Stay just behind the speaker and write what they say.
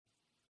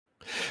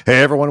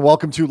Hey, everyone.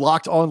 Welcome to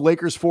Locked On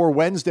Lakers for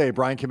Wednesday.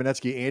 Brian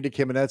Kamenetsky, Andy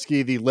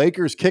Kamenetsky. The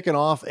Lakers kicking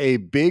off a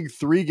big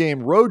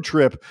 3-game road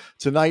trip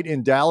tonight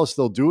in Dallas.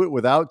 They'll do it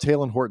without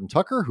Talen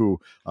Horton-Tucker,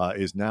 who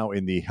is now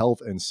in the health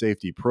and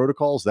safety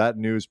protocols. That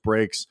news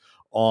breaks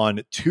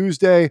on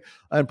Tuesday.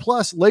 And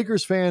plus,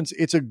 Lakers fans,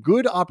 it's a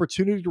good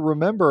opportunity to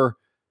remember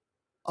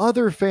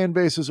other fan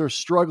bases are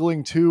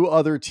struggling too.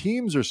 Other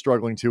teams are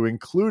struggling too,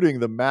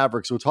 including the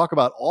Mavericks. We'll talk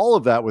about all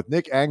of that with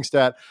Nick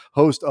Angstadt,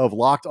 host of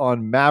Locked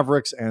On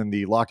Mavericks and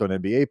the Locked On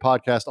NBA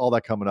podcast. All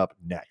that coming up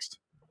next.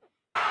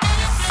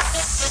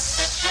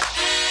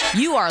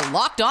 You are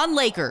Locked On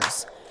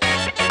Lakers,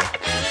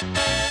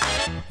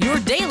 your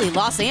daily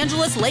Los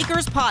Angeles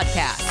Lakers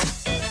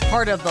podcast.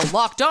 Part of the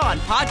Locked On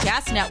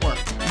Podcast Network,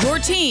 your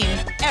team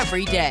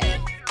every day.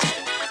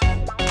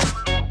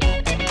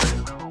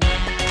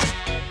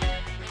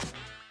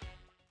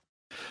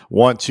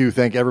 Want to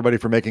thank everybody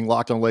for making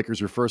Locked On Lakers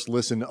your first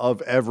listen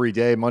of every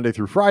day, Monday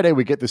through Friday.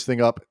 We get this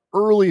thing up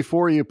early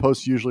for you,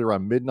 post usually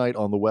around midnight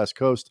on the West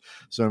Coast.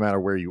 So no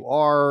matter where you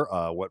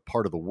are, what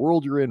part of the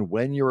world you're in,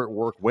 when you're at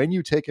work, when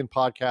you take in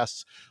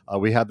podcasts,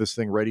 we have this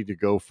thing ready to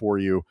go for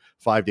you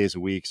 5 days a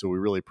week. So we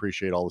really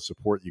appreciate all the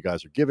support you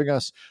guys are giving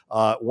us.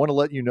 Want to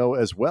let you know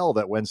as well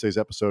that Wednesday's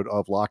episode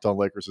of Locked On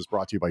Lakers is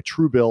brought to you by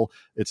Truebill.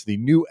 It's the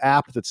new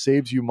app that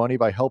saves you money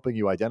by helping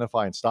you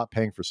identify and stop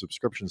paying for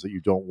subscriptions that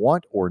you don't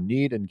want or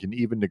need, and can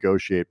even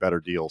negotiate better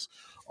deals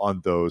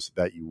on those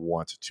that you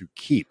want to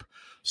keep.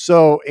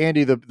 So,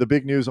 Andy, the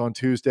big news on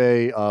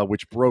Tuesday,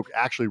 which broke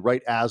actually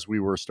right as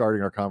we were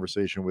starting our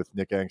conversation with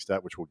Nick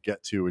Angstadt, which we'll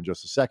get to in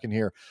just a second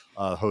here,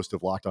 host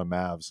of Locked On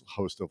Mavs,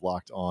 host of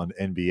Locked On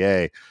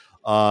NBA.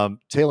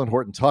 Talen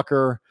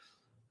Horton-Tucker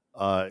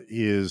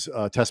is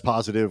test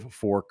positive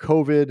for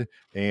COVID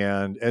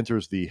and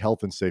enters the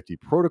health and safety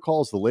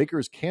protocols. The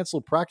Lakers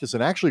canceled practice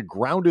and actually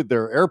grounded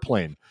their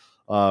airplane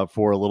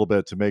for a little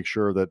bit to make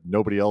sure that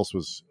nobody else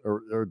was,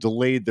 or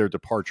delayed their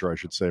departure, I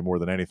should say, more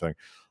than anything.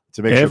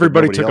 To make sure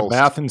everybody took a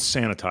bath and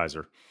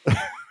sanitizer.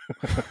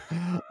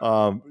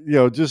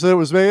 Just that it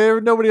was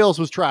nobody else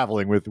was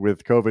traveling with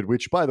COVID,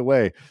 which, by the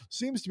way,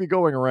 seems to be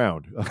going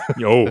around.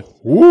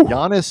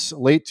 Giannis,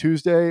 late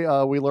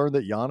Tuesday, we learned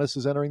that Giannis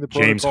is entering the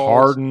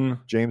protocols.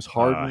 James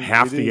Harden,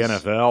 half the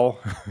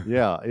NFL.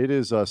 Yeah, it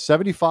is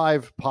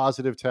 75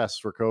 positive tests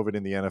for COVID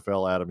in the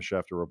NFL. Adam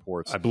Schefter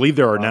reports. I believe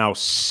there are now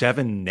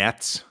 7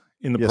 nets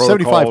in the protocols.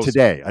 75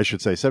 today, I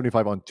should say.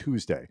 75 on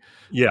Tuesday.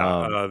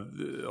 Yeah,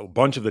 a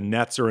bunch of the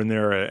nets are in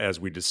there, as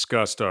we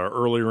discussed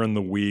earlier in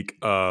the week.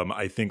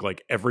 I think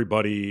like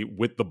everybody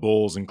with the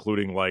Bulls,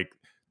 including like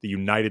the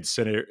United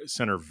Center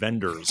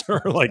vendors,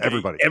 or like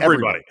everybody.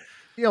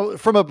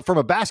 From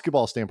a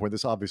basketball standpoint,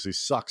 this obviously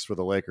sucks for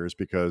the Lakers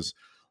because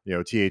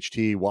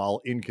THT, while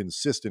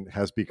inconsistent,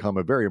 has become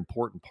a very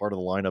important part of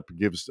the lineup. It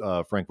gives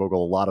Frank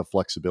Vogel a lot of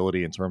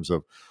flexibility in terms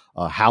of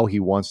how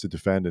he wants to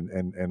defend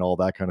and all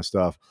that kind of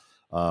stuff.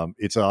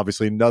 It's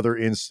obviously another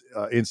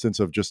instance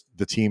of just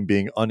the team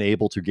being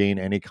unable to gain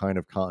any kind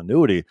of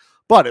continuity.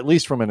 But at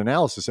least from an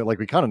analysis,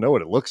 we kind of know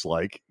what it looks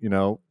like.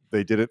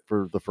 They did it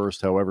for the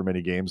first however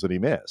many games that he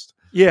missed.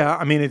 Yeah,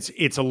 I mean,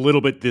 it's a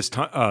little bit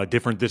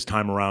different this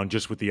time around,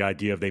 just with the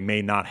idea of they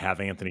may not have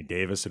Anthony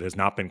Davis. It has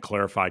not been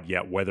clarified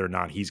yet whether or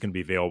not he's going to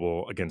be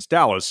available against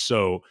Dallas.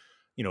 So,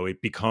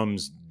 it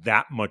becomes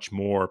that much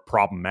more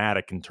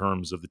problematic in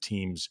terms of the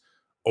team's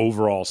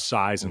overall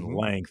size and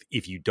length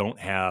if you don't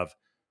have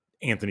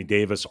Anthony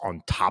Davis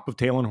on top of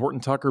Talen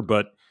Horton-Tucker.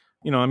 But,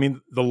 the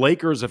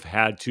Lakers have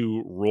had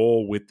to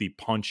roll with the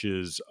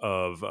punches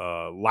of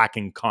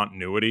lacking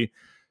continuity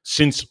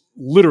since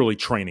literally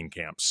training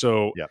camp.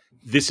 So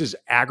This is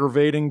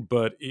aggravating,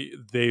 but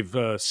they've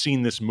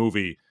seen this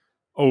movie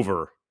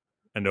over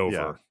and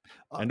over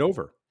and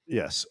over.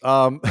 Yes.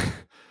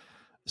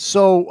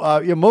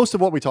 So, most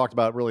of what we talked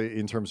about really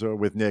in terms of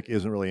with Nick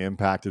isn't really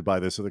impacted by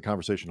this. So the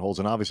conversation holds,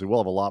 and obviously we'll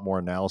have a lot more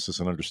analysis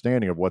and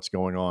understanding of what's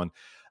going on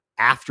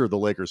after the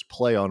Lakers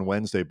play on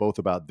Wednesday, both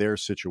about their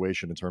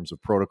situation in terms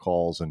of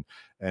protocols and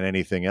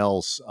anything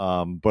else,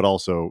 but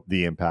also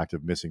the impact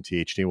of missing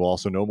THT. We'll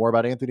also know more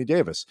about Anthony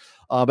Davis.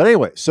 But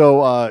anyway,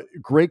 so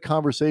great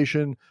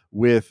conversation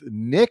with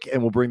Nick,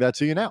 and we'll bring that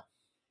to you now.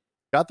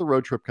 Got the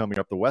road trip coming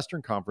up. The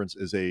Western Conference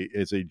is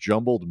a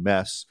jumbled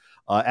mess,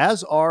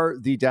 as are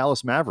the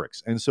Dallas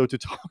Mavericks. And so to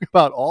talk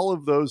about all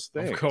of those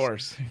things, of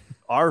course,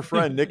 our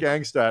friend Nick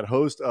Angstadt,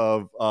 host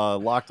of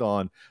Locked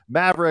On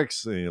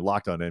Mavericks,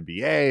 Locked On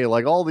NBA,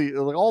 like all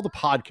the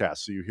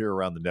podcasts that you hear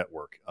around the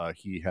network,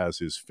 he has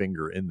his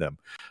finger in them.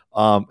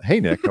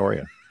 Hey, Nick, how are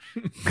you?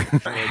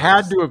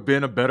 Had to have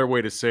been a better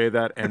way to say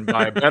that, and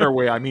by a better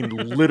way, I mean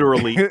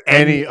literally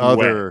any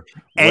other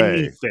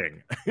way.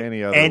 Anything.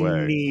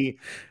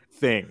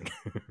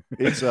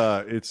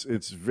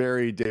 It's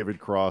very David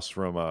Cross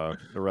from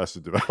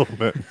Arrested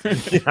Development.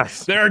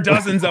 Yes, there are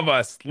dozens of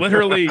us,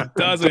 literally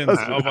dozens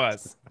of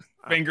us,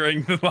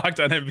 fingering the Locked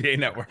On NBA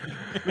network.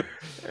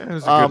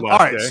 All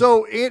right,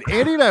 so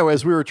Andy and I,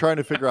 as we were trying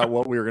to figure out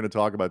what we were going to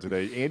talk about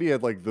today, Andy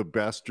had like the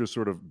best, just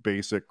sort of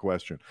basic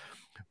question.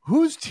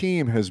 whose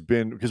team has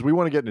been, because we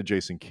want to get into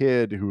Jason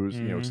Kidd, who's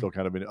Mhm. still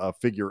kind of a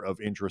figure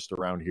of interest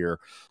around here,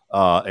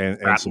 and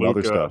Fat some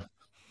other Luka. stuff.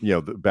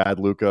 The bad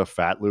Luka,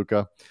 fat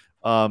Luka.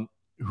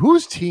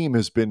 Whose team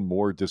has been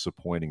more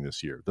disappointing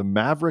this year, the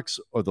Mavericks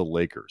or the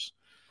Lakers?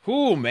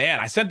 Oh man,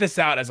 I sent this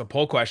out as a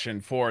poll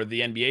question for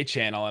the NBA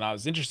channel, and I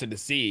was interested to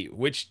see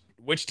which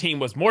team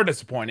was more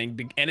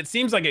disappointing. And it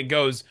seems like it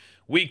goes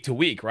week to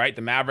week, right?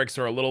 The Mavericks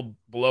are a little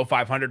below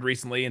 500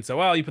 recently, and so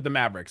well, you put the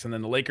Mavericks, and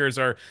then the Lakers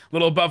are a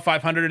little above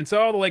 500, and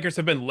so the Lakers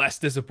have been less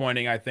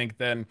disappointing, I think,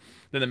 than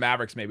the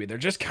Mavericks. Maybe they're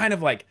just kind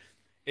of like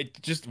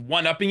just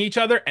one upping each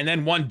other and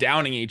then one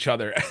downing each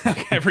other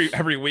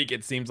every week.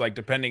 It seems like,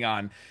 depending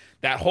on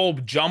that whole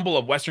jumble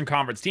of Western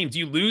Conference teams.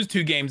 You lose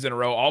 2 games in a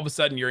row, all of a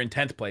sudden you're in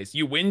 10th place.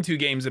 You win 2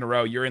 games in a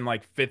row, you're in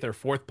like 5th or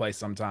 4th place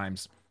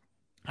sometimes.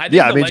 I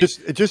mean,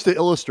 just to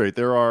illustrate,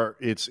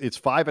 it's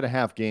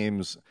 5.5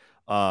 games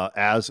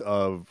as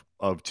of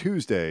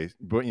Tuesday,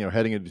 but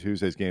heading into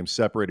Tuesday's game,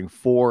 separating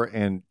 4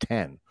 and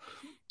 10.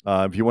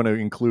 If you want to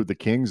include the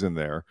Kings in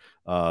there,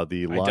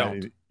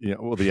 the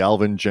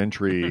Alvin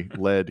Gentry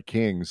led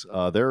Kings,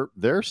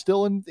 they're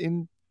still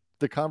in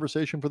the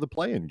conversation for the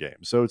play-in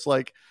game. So it's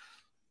like,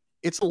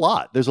 it's a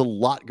lot. There's a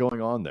lot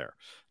going on there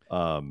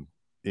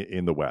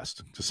in the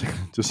West,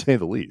 to say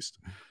the least.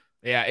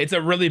 Yeah, it's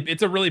a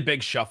really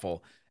big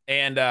shuffle.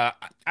 And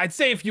I'd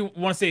say, if you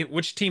want to say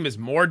which team is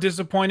more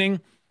disappointing,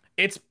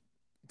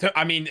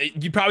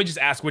 you probably just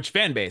ask which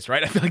fan base,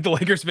 right? I feel like the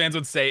Lakers fans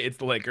would say it's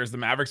the Lakers. The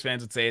Mavericks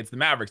fans would say it's the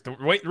Mavericks. The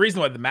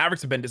reason why the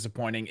Mavericks have been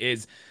disappointing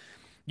is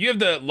you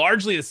have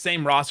largely the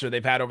same roster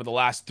they've had over the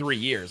last 3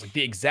 years, like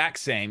the exact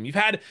same. You've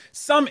had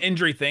some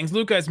injury things.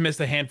 Luka has missed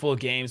a handful of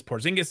games.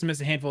 Porzingis has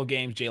missed a handful of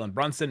games. Jalen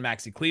Brunson,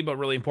 Maxi Kleber,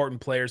 really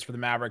important players for the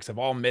Mavericks, have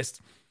all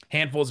missed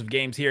handfuls of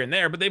games here and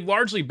there, but they've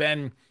largely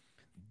been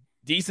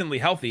decently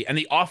healthy, and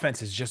the offense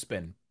has just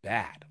been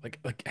bad.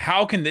 Like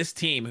how can this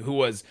team, who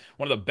was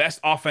one of the best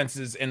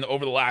offenses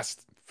over the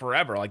last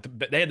forever,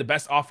 they had the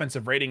best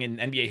offensive rating in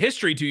NBA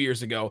history 2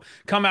 years ago,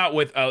 come out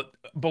with a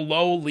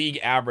below league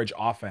average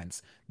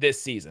offense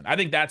this season? I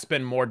think that's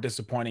been more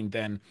disappointing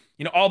than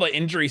all the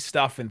injury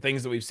stuff and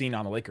things that we've seen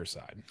on the Lakers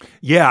side.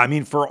 Yeah, I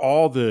mean, for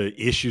all the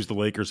issues the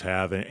Lakers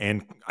have,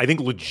 and I think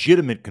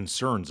legitimate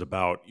concerns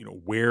about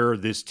where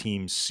this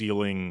team's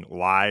ceiling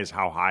lies,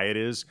 how high it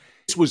is,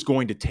 this was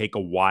going to take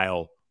a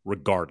while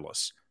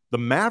regardless. The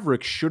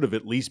Mavericks should have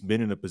at least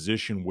been in a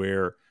position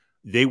where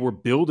they were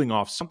building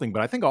off something,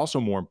 but I think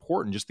also more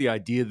important, just the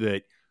idea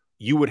that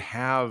you would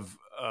have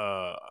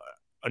a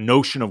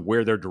notion of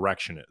where their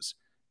direction is.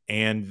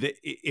 And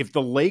if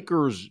the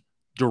Lakers'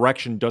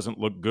 direction doesn't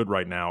look good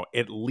right now,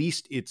 at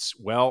least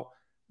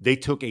they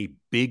took a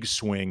big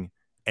swing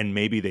and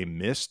maybe they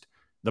missed.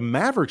 The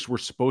Mavericks were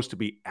supposed to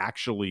be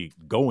actually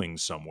going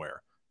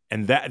somewhere.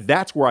 And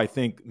that's where I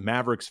think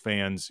Mavericks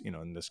fans,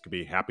 and this could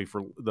be happy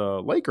for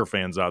the Laker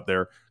fans out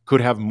there,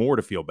 could have more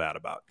to feel bad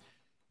about.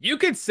 You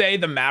could say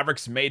the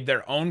Mavericks made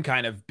their own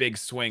kind of big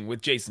swing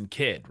with Jason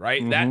Kidd, right?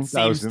 Mm-hmm.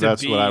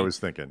 That's what I was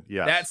thinking.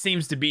 Yes. That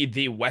seems to be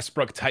the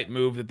Westbrook type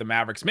move that the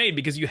Mavericks made,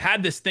 because you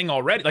had this thing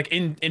already, like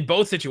in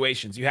both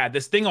situations, you had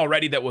this thing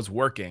already that was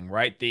working,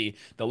 right? The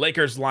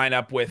Lakers line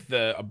up with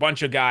a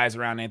bunch of guys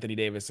around Anthony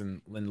Davis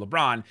and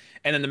LeBron,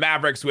 and then the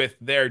Mavericks with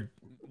their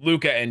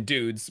Luka and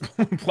dudes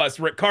plus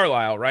Rick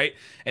Carlisle, right?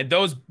 And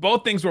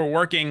both things were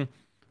working,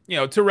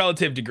 to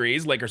relative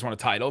degrees. Lakers won a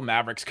title.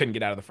 Mavericks couldn't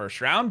get out of the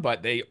first round,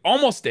 but they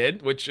almost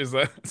did, which is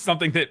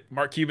something that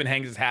Mark Cuban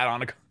hangs his hat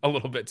on a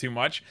little bit too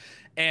much.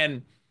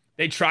 And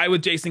they try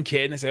with Jason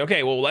Kidd and they say,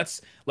 okay, well,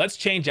 let's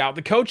change out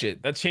the coach.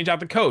 Let's change out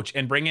the coach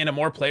and bring in a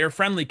more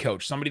player-friendly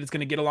coach, somebody that's going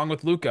to get along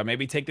with Luka,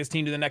 maybe take this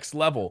team to the next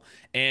level.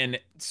 And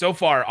so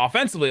far,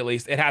 offensively at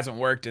least, it hasn't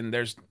worked. And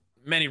there's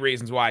many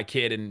reasons why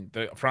Kidd and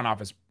the front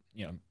office,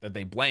 that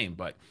they blame.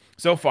 But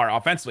so far,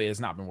 offensively, it has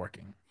not been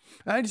working.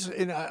 I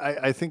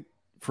think,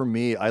 for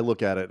me, I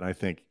look at it and I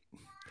think,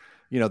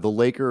 the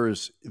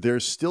Lakers,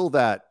 there's still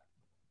that.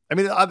 I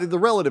mean, the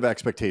relative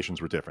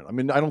expectations were different. I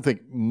mean, I don't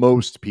think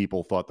most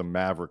people thought the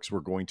Mavericks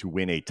were going to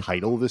win a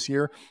title this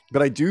year,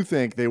 but I do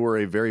think they were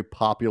a very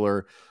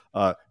popular,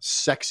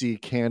 sexy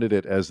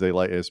candidate, as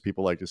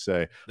people like to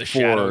say, the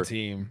shadow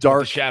team,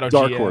 dark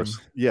GM. horse.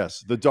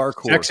 Yes, the dark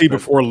horse. Sexy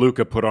before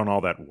Luka put on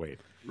all that weight.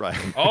 Right.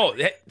 Oh,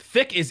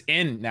 thick is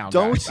in now.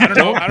 Don't I don't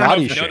know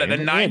if you know that.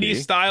 The Andy.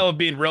 90s style of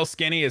being real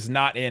skinny is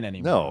not in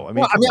anymore. No, I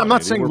mean, I'm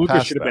not saying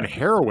Luka should have been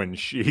heroin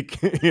chic,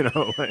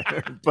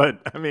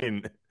 but I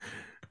mean,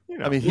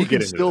 he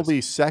can still be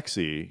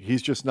sexy.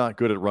 He's just not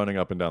good at running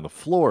up and down the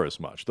floor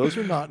as much. Those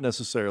are not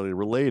necessarily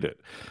related.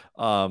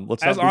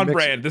 As on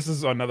brand, this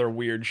is another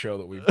weird show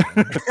that we've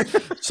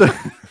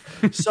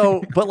done.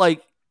 so, but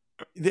like,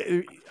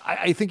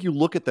 I think you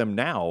look at them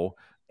now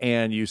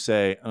and you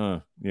say,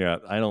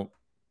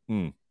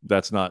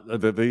 that's not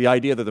the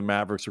idea that the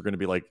Mavericks are going to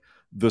be like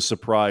the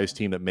surprise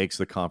team that makes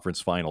the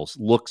conference finals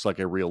looks like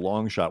a real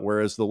long shot.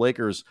 Whereas the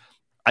Lakers,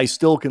 I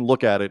still can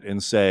look at it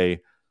and say,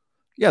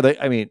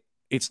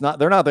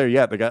 they're not there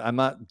yet. I'm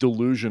not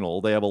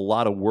delusional. They have a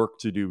lot of work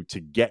to do to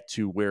get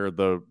to where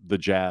the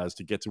Jazz,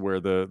 to get to where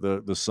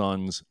the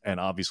Suns and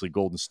obviously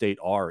Golden State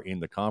are in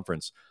the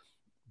conference.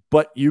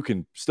 But you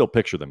can still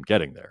picture them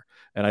getting there.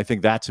 And I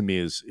think that to me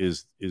is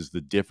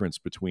the difference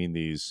between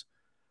these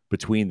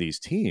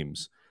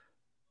teams.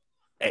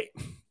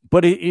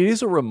 But it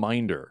is a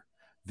reminder.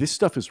 This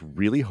stuff is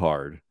really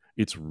hard.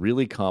 It's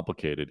really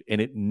complicated,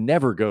 and it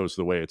never goes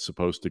the way it's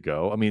supposed to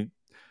go. I mean,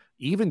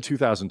 even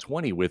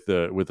 2020 with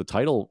the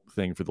title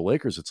thing for the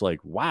Lakers, it's like,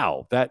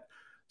 wow, that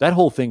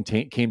whole thing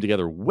came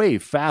together way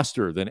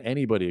faster than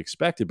anybody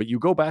expected. But you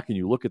go back and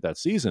you look at that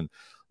season,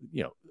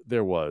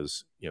 there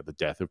was, the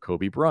death of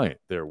Kobe Bryant.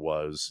 There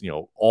was,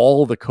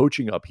 all the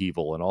coaching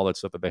upheaval and all that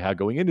stuff that they had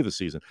going into the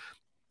season.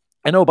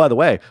 And oh, by the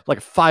way, like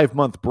a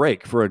 5-month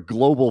break for a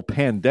global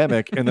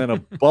pandemic and then a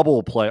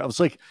bubble play. I was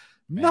like,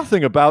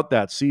 nothing about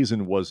that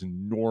season was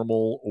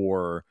normal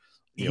or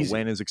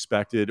when is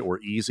expected or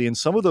easy. And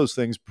some of those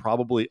things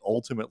probably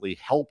ultimately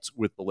helped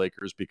with the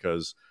Lakers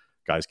because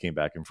guys came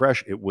back in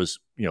fresh. It was,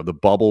 the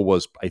bubble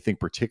was, I think,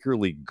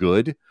 particularly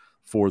good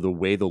for the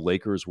way the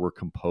Lakers were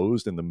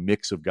composed and the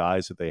mix of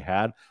guys that they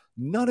had.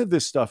 None of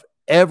this stuff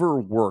ever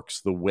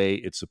works the way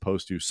it's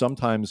supposed to,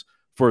 sometimes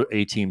for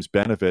a team's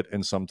benefit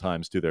and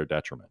sometimes to their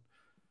detriment.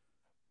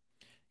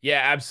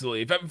 Yeah,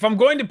 absolutely. If I'm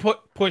going to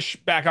push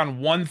back on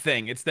one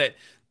thing, it's that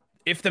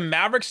if the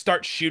Mavericks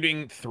start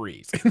shooting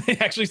threes, they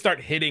actually start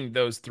hitting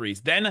those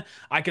threes, then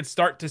I could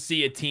start to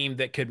see a team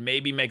that could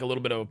maybe make a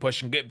little bit of a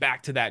push and get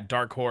back to that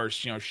dark horse,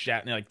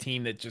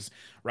 team that's just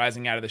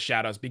rising out of the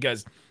shadows,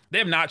 because they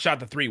have not shot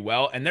the three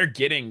well, and they're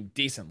getting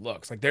decent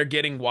looks. Like, they're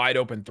getting wide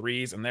open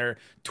threes, and they're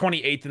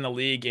 28th in the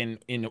league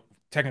in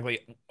technically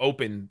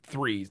open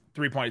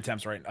three-point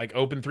attempts, right? Like,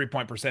 open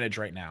three-point percentage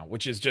right now,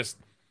 which is just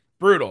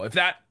brutal. If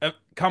that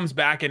comes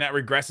back and that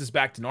regresses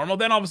back to normal,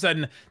 then all of a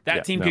sudden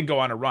that team can go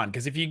on a run.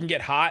 Because if you can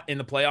get hot in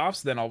the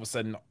playoffs, then all of a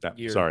sudden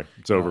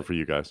it's over for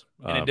you guys.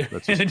 In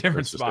a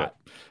different spot.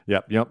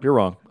 Yep, you're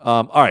wrong.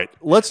 All right,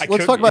 let's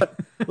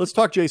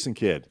talk Jason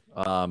Kidd.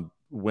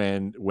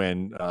 When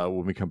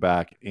we come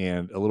back,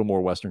 and a little more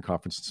Western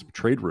Conference and some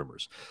trade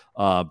rumors,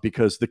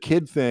 because the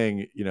Kidd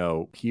thing,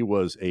 he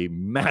was a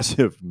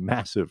massive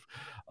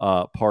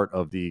part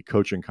of the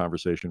coaching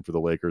conversation for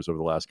the Lakers over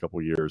the last couple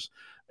of years,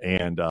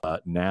 and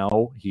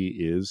now he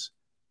is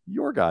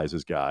your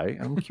guys' guy.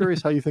 I'm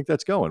curious how you think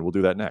that's going. We'll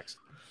do that next.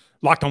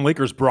 Locked on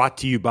Lakers brought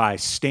to you by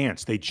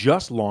Stance. They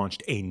just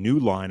launched a new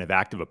line of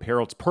active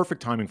apparel. It's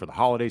perfect timing for the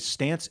holidays.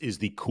 Stance is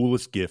the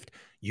coolest gift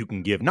you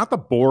can give. Not the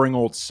boring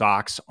old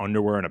socks,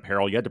 underwear, and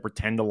apparel you had to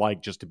pretend to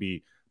like just to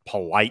be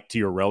polite to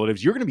your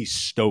relatives. You're going to be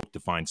stoked to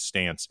find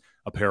Stance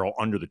apparel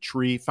under the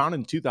tree.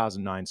 Founded in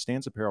 2009,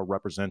 Stance apparel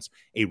represents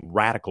a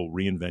radical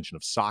reinvention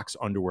of socks,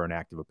 underwear, and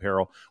active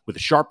apparel. With a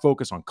sharp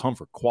focus on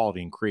comfort,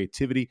 quality, and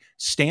creativity,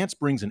 Stance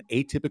brings an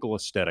atypical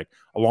aesthetic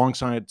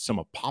alongside some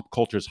of pop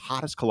culture's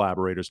hottest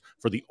collaborators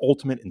for the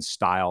ultimate in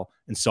style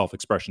and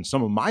self-expression.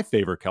 Some of my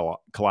favorite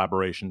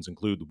collaborations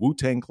include the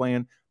Wu-Tang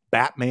Clan,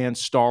 Batman,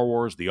 Star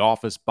Wars, The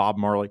Office, Bob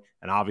Marley,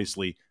 and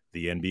obviously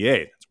the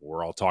NBA. That's what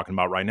we're all talking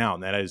about right now,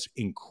 and that is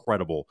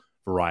incredible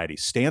variety.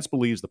 Stance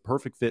believes the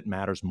perfect fit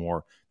matters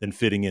more than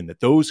fitting in,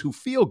 that those who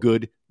feel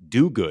good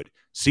do good.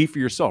 See for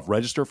yourself.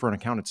 Register for an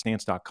account at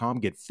stance.com.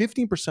 Get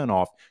 15%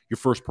 off your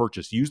first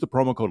purchase. Use the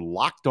promo code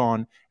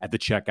LOCKEDON at the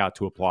checkout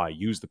to apply.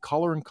 Use the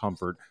color and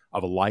comfort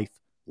of a life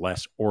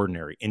less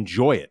ordinary.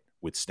 Enjoy it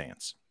with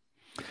Stance.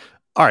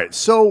 All right,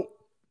 so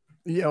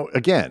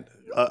again,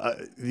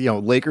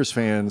 Lakers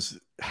fans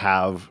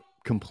have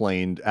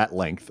complained at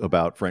length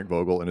about Frank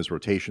Vogel and his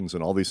rotations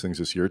and all these things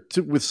this year,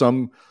 with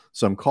some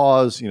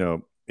cause.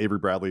 Avery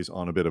Bradley's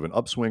on a bit of an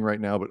upswing right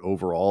now, but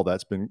overall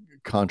that's been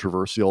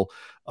controversial.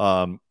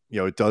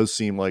 It does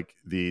seem like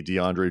the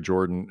DeAndre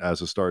Jordan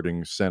as a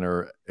starting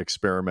center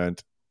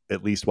experiment,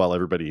 at least while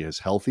everybody is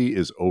healthy,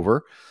 is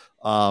over.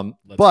 But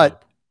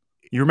hope.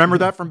 You remember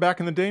that from back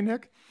in the day,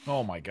 Nick?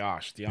 Oh my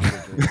gosh,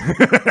 DeAndre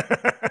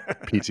Jordan.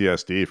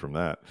 PTSD from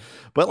that.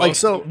 But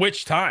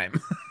which time?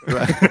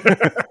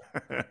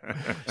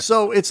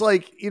 So it's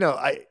like,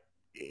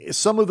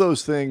 some of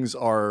those things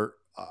are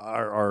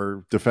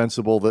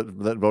defensible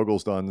that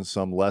Vogel's done,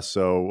 some less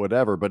so,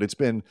 whatever. But it's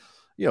been,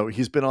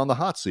 he's been on the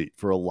hot seat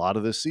for a lot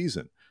of this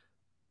season.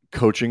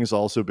 Coaching has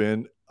also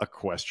been a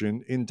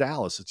question in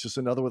Dallas. It's just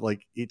another one.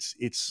 Like it's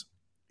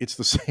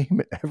the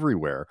same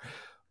everywhere.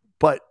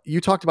 But you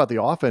talked about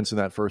the offense in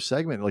that first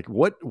segment. Like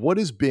what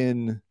has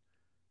been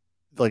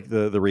like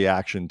the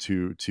reaction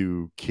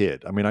to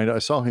Kidd? I mean, I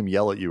saw him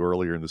yell at you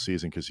earlier in the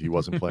season because he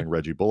wasn't playing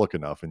Reggie Bullock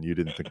enough, and you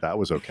didn't think that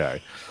was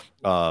okay.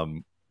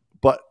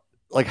 But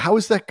like, how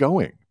is that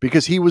going?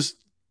 Because he was,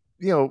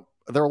 there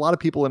are a lot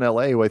of people in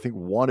LA who I think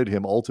wanted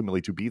him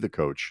ultimately to be the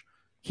coach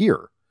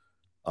here,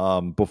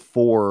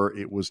 before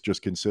it was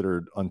just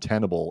considered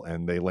untenable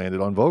and they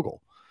landed on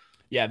Vogel.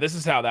 Yeah, this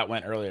is how that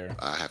went earlier.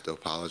 I have to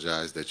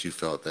apologize that you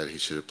felt that he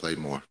should have played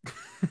more.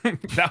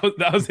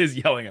 that was his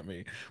yelling at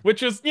me,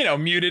 which was,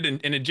 muted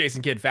in a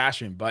Jason Kidd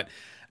fashion. But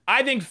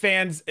I think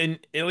fans, and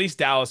at least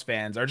Dallas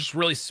fans, are just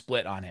really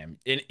split on him.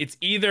 And it's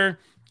either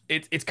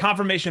it's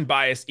confirmation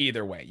bias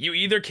either way. You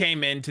either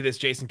came into this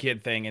Jason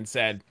Kidd thing and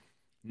said,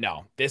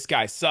 no, this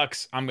guy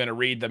sucks. I'm going to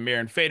read the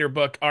Mirren Fader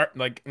book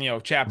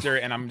chapter,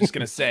 and I'm just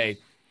going to say,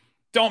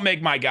 don't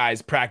make my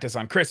guys practice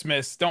on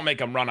Christmas. Don't make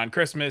them run on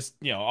Christmas.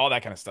 All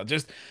that kind of stuff.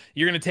 Just,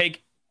 you're going to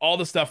take all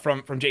the stuff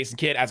from Jason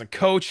Kidd as a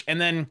coach. And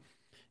then,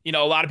 a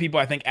lot of people,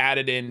 I think,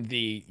 added in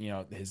the,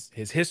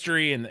 his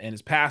history and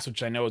his past,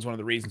 which I know is one of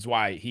the reasons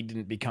why he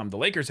didn't become the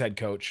Lakers head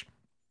coach.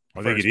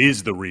 I think it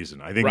is the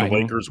reason. I think the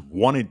Lakers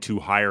wanted to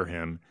hire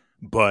him,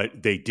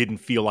 but they didn't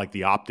feel like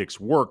the optics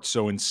worked.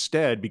 So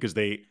instead, because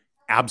they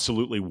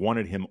absolutely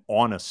wanted him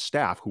on a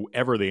staff,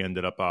 whoever they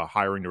ended up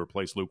hiring to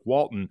replace Luke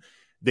Walton,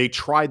 they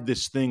tried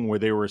this thing where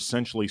they were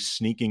essentially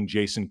sneaking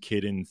Jason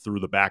Kidd in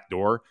through the back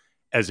door,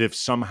 as if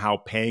somehow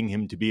paying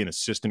him to be an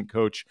assistant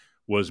coach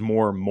was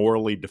more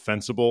morally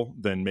defensible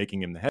than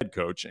making him the head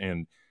coach.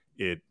 And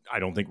it, I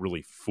don't think,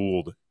 really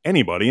fooled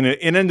anybody. And it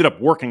ended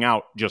up working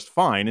out just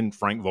fine. And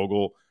Frank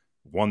Vogel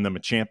won them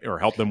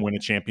helped them win a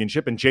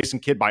championship. And Jason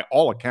Kidd, by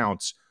all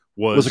accounts,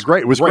 was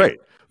great.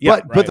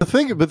 Yeah, but the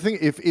thing,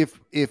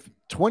 if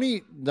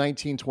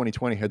 2019,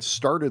 2020 had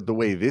started the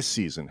way this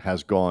season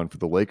has gone for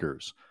the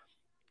Lakers,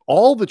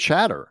 all the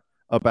chatter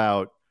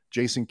about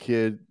Jason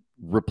Kidd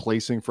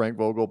replacing Frank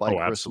Vogel by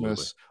Christmas,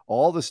 absolutely.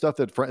 All the stuff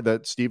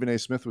that Stephen A.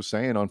 Smith was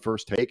saying on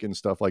First Take and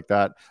stuff like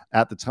that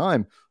at the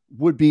time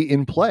would be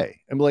in play.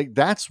 I'm like,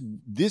 that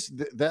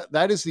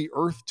is the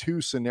Earth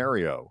 2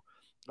 scenario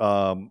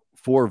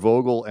for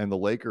Vogel and the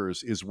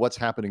Lakers, is what's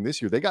happening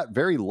this year. They got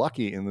very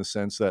lucky in the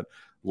sense that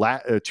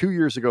 2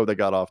 years ago they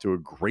got off to a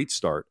great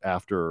start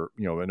after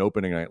an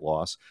opening night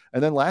loss,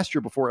 and then last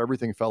year, before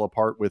everything fell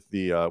apart with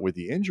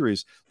the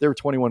injuries, they were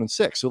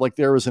 21-6. So like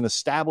there was an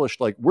established,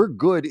 like, we're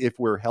good if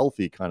we're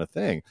healthy kind of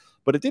thing,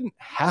 but it didn't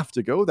have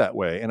to go that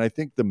way. And I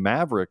think the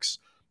Mavericks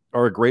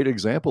are a great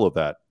example of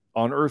that.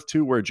 On Earth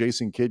 2, where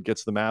Jason Kidd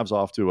gets the Mavs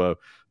off to a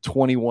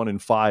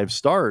 21-5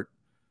 start,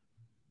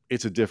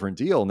 it's a different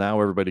deal.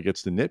 Now everybody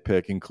gets to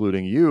nitpick,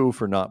 including you,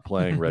 for not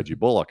playing Reggie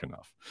Bullock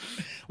enough.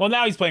 Well,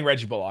 now he's playing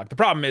Reggie Bullock. The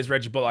problem is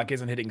Reggie Bullock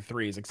isn't hitting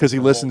threes because he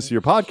listens to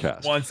your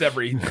podcast once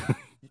every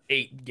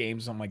 8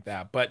 games, something like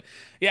that. But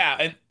yeah,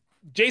 and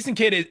Jason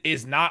Kidd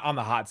is not on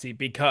the hot seat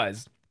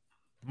because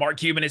Mark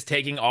Cuban is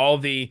taking all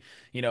the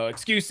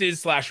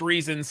excuses /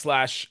 reasons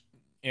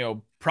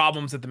 /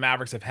 problems that the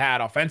Mavericks have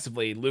had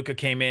offensively. Luka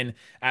came in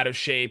out of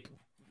shape.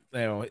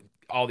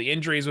 All the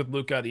injuries with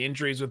Luka, the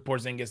injuries with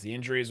Porzingis, the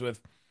injuries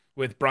with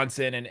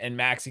Brunson and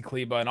Maxi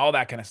Kleba and all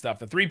that kind of stuff.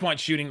 The 3-point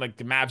shooting, like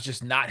the Mavs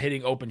just not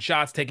hitting open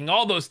shots, taking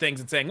all those things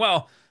and saying,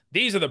 well,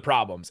 these are the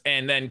problems.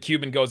 And then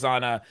Cuban goes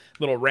on a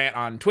little rant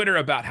on Twitter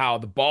about how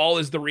the ball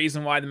is the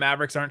reason why the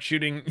Mavericks aren't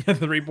shooting the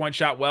 3-point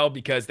shot well,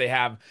 because they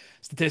have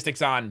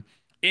statistics on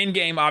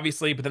in-game,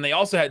 obviously, but then they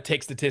also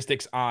take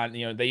statistics on,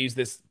 they use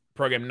this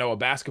program Noah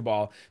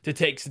Basketball to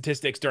take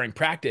statistics during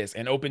practice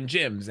and open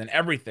gyms and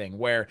everything,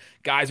 where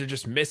guys are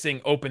just missing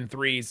open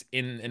threes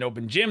in an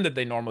open gym that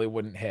they normally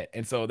wouldn't hit,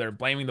 and so they're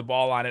blaming the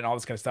ball on it and all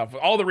this kind of stuff.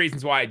 All the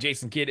reasons why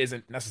Jason Kidd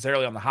isn't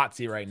necessarily on the hot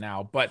seat right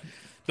now, but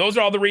those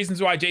are all the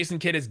reasons why Jason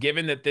Kidd is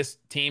given that this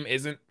team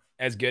isn't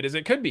as good as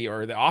it could be,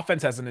 or the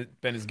offense hasn't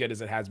been as good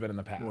as it has been in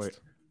the past. Wait.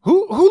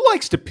 Who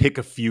likes to pick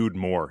a feud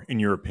more, in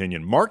your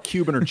opinion, Mark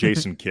Cuban or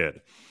Jason Kidd?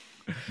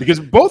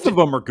 Because both of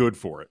them are good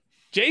for it.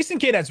 Jason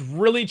Kidd has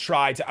really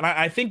tried to, and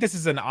I think this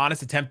is an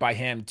honest attempt by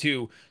him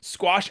to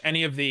squash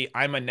any of the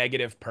 "I'm a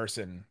negative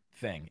person"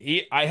 thing.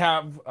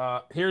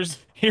 Here's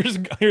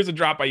a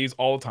drop I use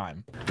all the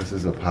time. This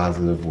is a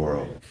positive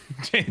world.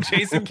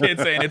 Jason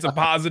Kidd saying it's a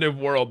positive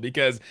world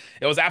because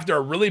it was after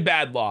a really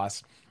bad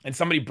loss, and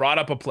somebody brought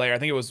up a player. I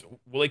think it was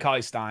Willie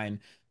Cauley-Stein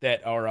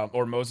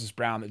or Moses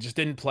Brown that just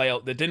didn't play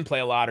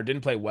a lot or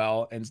didn't play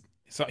well, and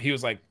so he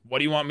was like, what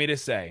do you want me to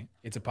say?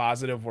 It's a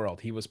positive world.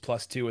 He was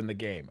 +2 in the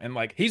game. And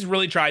like, he's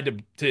really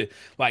tried to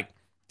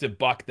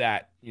buck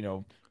that,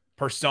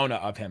 persona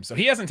of him. So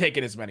he hasn't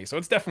taken as many. So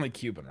it's definitely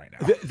Cuban right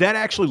now. That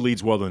actually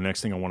leads well to the next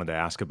thing I wanted to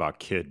ask about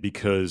Kidd,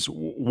 because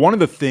one of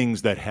the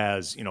things that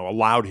has,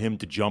 allowed him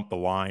to jump the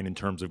line in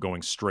terms of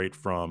going straight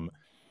from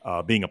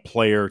being a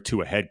player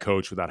to a head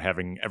coach without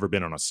having ever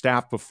been on a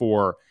staff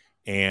before,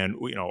 and,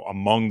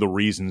 among the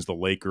reasons the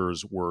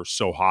Lakers were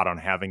so hot on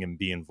having him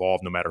be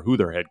involved, no matter who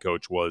their head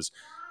coach was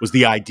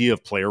the idea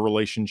of player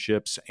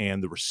relationships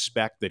and the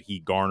respect that he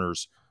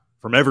garners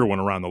from everyone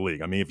around the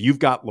league. I mean, if you've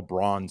got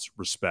LeBron's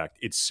respect,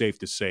 it's safe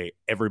to say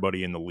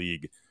everybody in the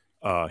league,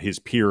 his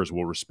peers,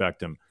 will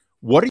respect him.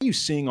 What are you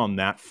seeing on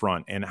that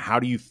front, and how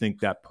do you think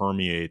that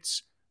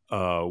permeates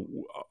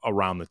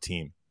around the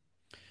team?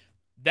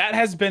 That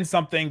has been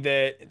something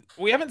that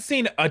we haven't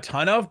seen a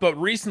ton of, but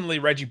recently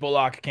Reggie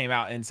Bullock came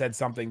out and said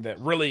something that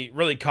really,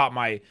 really caught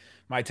my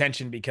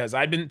attention, because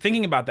I've been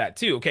thinking about that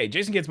too. Okay,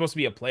 Jason Kidd's supposed to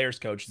be a player's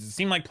coach. Does it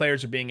seem like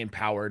players are being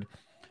empowered?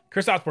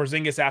 Kristaps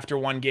Porzingis, after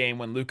one game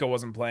when Luka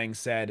wasn't playing,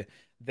 said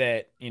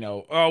that,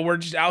 we're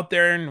just out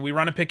there and we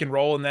run a pick and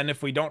roll, and then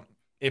if we don't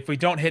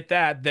hit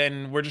that,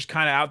 then we're just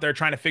kind of out there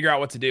trying to figure out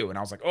what to do. And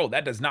I was like, oh,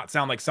 that does not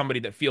sound like somebody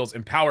that feels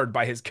empowered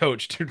by his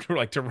coach to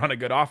run a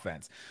good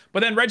offense.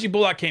 But then Reggie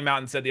Bullock came out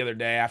and said the other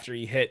day, after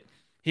he hit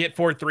He hit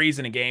 4 threes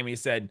in a game. He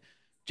said,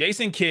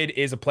 Jason Kidd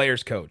is a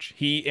player's coach.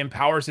 He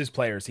empowers his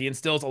players. He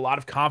instills a lot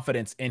of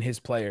confidence in his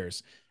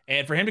players.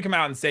 And for him to come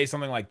out and say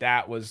something like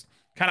that was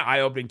kind of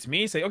eye-opening to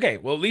me. Say, okay,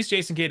 well, at least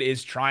Jason Kidd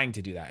is trying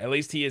to do that. At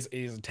least he is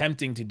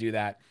attempting to do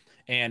that.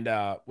 And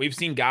we've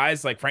seen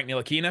guys like Frank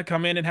Ntilikina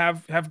come in and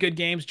have good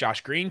games.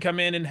 Josh Green come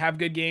in and have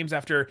good games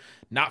after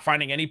not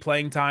finding any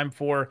playing time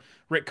for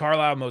Rick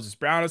Carlisle. Moses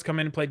Brown has come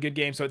in and played good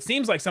games. So it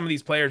seems like some of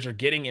these players are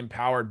getting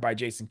empowered by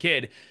Jason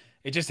Kidd.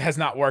 It just has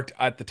not worked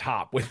at the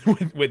top with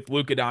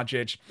Luka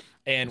Doncic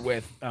and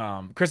with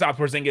Kristaps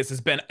Porzingis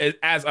has been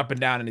as up and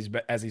down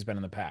as he's been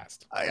in the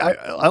past.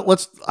 I want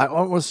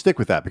to stick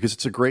with that because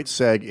it's a great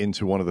seg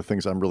into one of the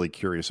things I'm really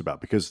curious about,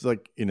 because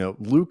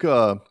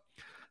Luka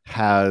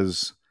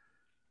has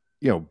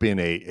been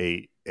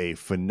a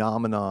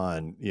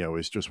phenomenon,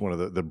 is just one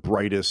of the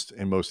brightest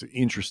and most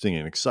interesting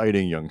and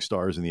exciting young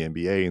stars in the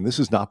NBA. And this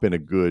has not been a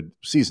good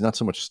season, not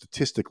so much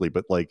statistically,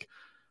 but like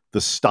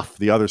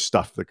the other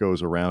stuff that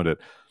goes around it.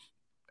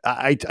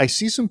 I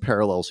see some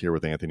parallels here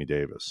with Anthony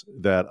Davis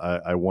that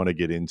I want to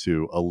get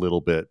into a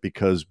little bit,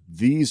 because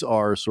these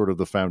are sort of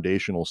the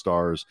foundational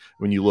stars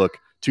when you look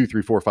 2,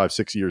 3, 4, 5,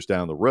 6 years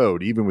down the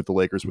road, even with the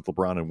Lakers, with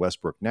LeBron and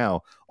Westbrook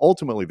now.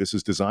 Ultimately, this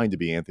is designed to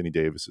be Anthony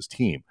Davis's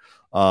team.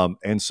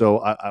 And so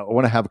I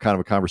want to have kind of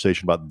a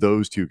conversation about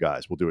those two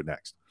guys. We'll do it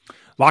next.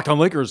 Locked On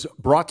Lakers,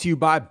 brought to you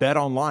by Bet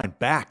Online.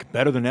 Back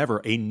better than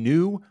ever. A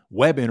new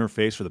web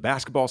interface for the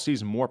basketball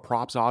season. More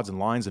props, odds, and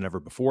lines than ever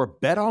before.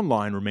 Bet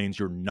Online remains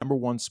your number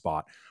one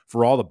spot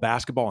for all the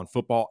basketball and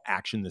football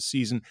action this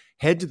season.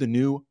 Head to the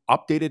new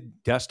updated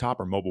desktop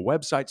or mobile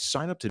website.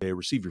 Sign up today.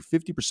 Receive your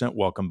 50%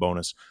 welcome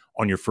bonus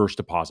on your first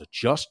deposit.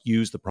 Just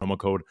use the promo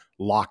code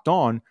Locked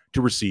On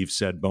to receive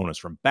said bonus.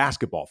 From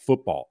basketball,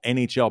 football,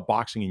 NHL,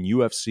 boxing, and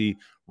UFC,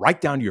 right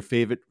down to your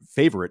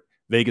favorite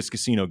Vegas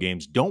casino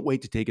games. Don't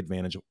wait to take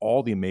advantage of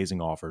all the amazing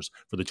offers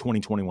for the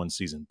 2021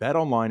 season. Bet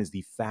Online is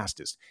the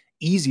fastest,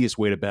 easiest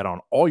way to bet on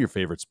all your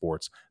favorite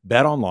sports.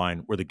 Bet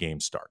Online, where the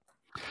games start.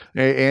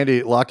 Hey,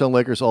 Andy, Locked On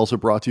Lakers also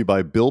brought to you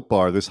by Built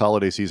Bar. This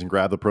holiday season,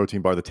 grab the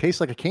protein bar that tastes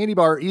like a candy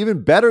bar,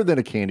 even better than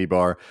a candy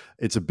bar.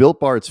 It's a Built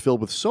Bar. It's filled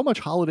with so much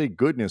holiday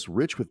goodness,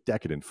 rich with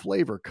decadent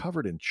flavor,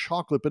 covered in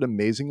chocolate, but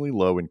amazingly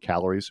low in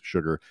calories,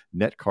 sugar,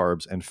 net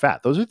carbs, and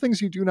fat. Those are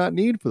things you do not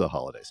need for the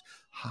holidays.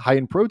 High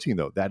in protein,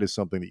 though, that is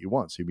something that you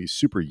want. So you'll be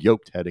super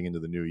yoked heading into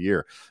the new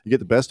year. You get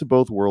the best of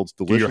both worlds,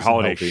 delicious. Do your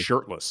holiday and healthy.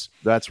 Shirtless.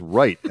 That's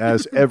right,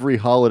 as every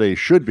holiday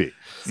should be.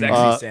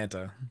 Sexy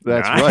Santa.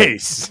 That's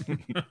nice.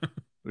 Right.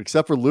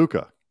 Except for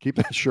Luka. Keep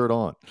that shirt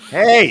on.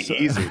 Hey,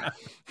 easy.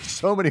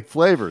 So many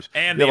flavors.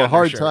 And you have a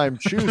hard undershirt. time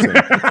choosing.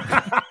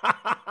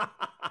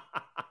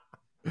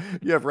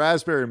 You have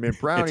raspberry mint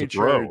brownie,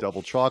 cherry,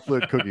 double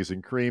chocolate, cookies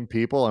and cream.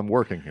 People, I'm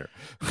working here.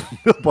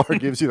 Built Bar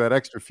gives you that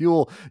extra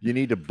fuel you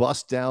need to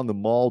bust down the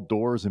mall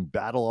doors and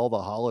battle all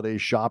the holiday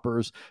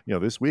shoppers.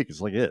 This week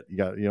it's like it. You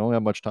don't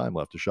have much time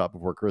left to shop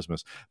before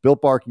Christmas.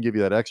 Built Bar can give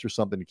you that extra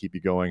something to keep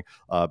you going.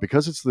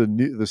 Because it's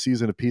the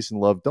season of peace and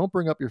love. Don't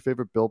bring up your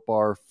favorite Built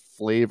Bar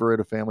flavor at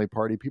a family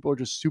party. People are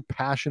just too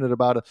passionate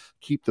about it.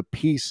 Keep the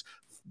peace.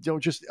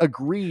 Don't just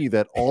agree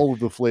that all of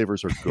the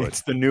flavors are good.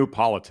 It's the new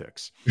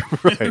politics.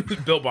 Right.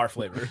 Built Bar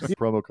flavors.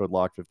 Promo code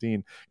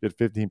LOCK15. Get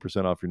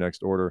 15% off your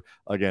next order.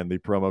 Again, the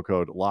promo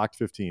code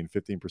LOCK15,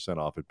 15%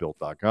 off at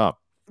built.com.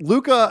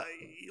 Luka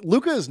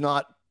is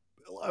not,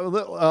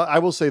 I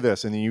will say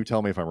this, and then you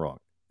tell me if I'm wrong.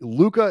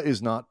 Luka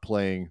is not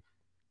playing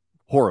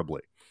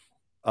horribly.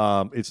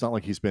 It's not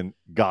like he's been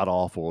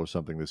god-awful or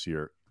something this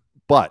year.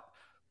 But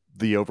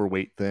the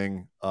overweight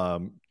thing,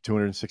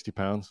 260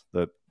 pounds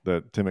that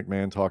Tim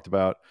McMahon talked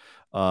about,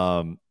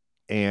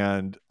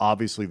 and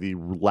obviously the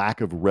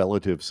lack of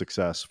relative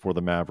success for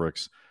the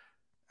Mavericks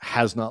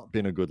has not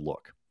been a good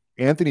look.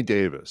 Anthony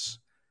Davis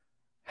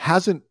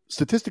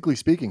statistically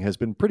speaking, has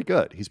been pretty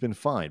good. He's been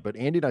fine. But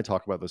Andy and I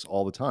talk about this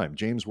all the time.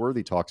 James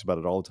Worthy talks about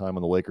it all the time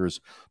on the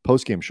Lakers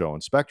postgame show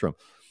on Spectrum.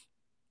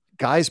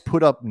 Guys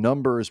put up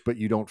numbers, but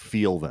you don't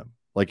feel them.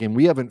 And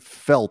we haven't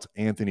felt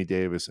Anthony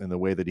Davis in the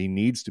way that he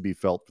needs to be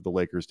felt for the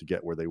Lakers to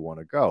get where they want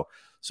to go.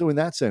 So in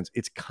that sense,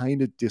 it's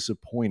kind of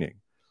disappointing.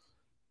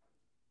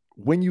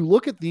 When you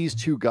look at these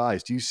two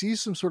guys, do you see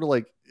some sort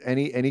of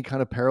any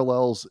kind of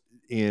parallels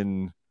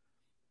in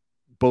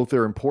both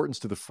their importance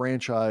to the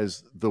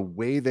franchise, the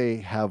way they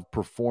have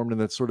performed, and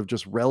that sort of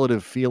just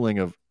relative feeling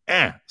of,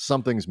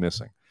 something's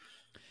missing?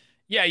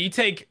 Yeah, you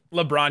take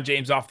LeBron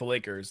James off the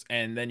Lakers,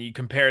 and then you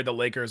compare the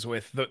Lakers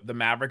with the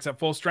Mavericks at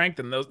full strength,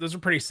 and those are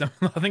pretty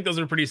similar. I think those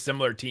are pretty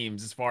similar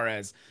teams as far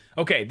as,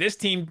 okay, this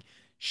team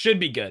should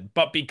be good,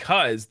 but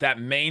because that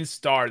main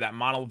star, that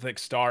monolithic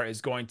star,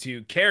 is going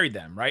to carry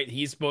them, right?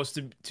 He's supposed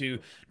to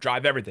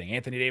drive everything.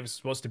 Anthony Davis is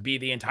supposed to be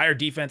the entire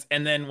defense,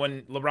 and then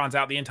when LeBron's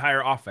out, the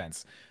entire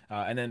offense.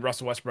 And then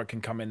Russell Westbrook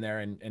can come in there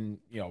and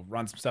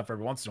run some stuff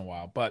every once in a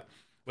while. But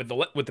with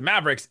the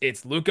Mavericks,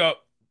 it's Luka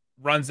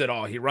runs it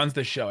all. He runs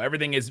the show.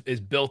 Everything is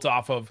built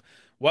off of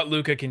what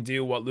Luka can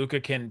do, what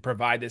Luka can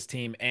provide this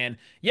team. And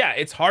yeah,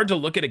 it's hard to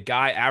look at a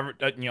guy,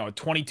 a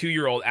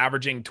 22-year-old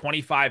averaging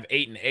 25,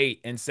 8, and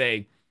 8 and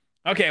say,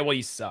 Okay, well,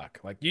 you suck.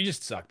 Like you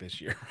just suck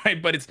this year,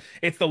 right? But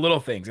it's the little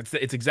things.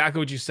 It's exactly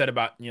what you said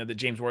about, that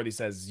James Worthy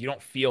says you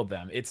don't feel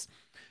them. It's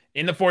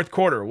in the fourth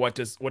quarter. What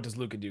does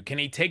Luka do? Can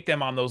he take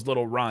them on those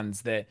little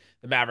runs that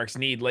the Mavericks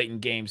need late in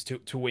games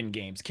to win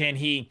games? Can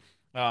he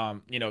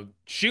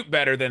shoot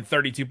better than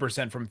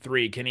 32% from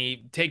three? Can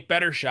he take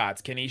better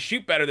shots? Can he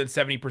shoot better than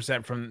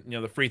 70% from,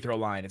 the free throw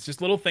line? It's just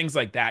little things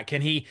like that.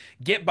 Can he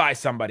get by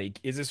somebody?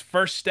 Is his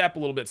first step a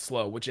little bit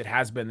slow, which it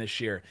has been this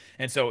year?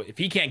 And so if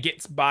he can't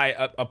get by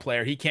a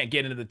player, he can't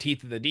get into the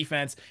teeth of the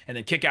defense and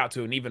then kick out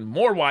to an even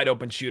more wide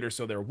open shooter.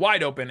 So they're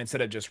wide open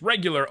instead of just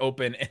regular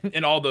open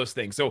and all those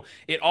things. So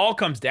it all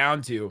comes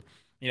down to,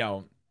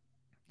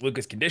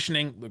 Luka's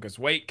conditioning, Luka's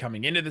weight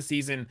coming into the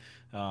season.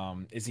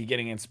 Is he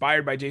getting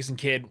inspired by Jason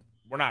Kidd?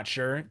 We're not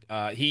sure.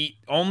 He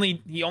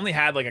only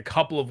had like a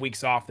couple of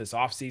weeks off this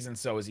offseason.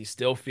 So is he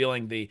still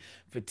feeling the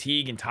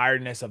fatigue and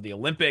tiredness of the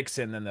Olympics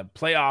and then the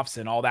playoffs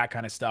and all that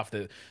kind of stuff?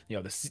 The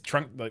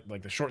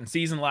the shortened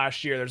season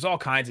last year. There's all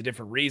kinds of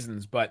different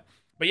reasons, but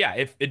yeah,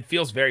 it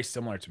feels very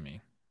similar to me.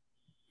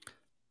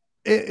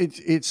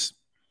 It's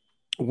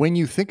when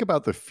you think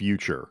about the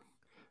future,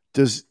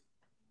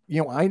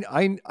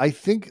 I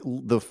think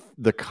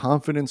the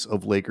confidence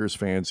of Lakers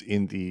fans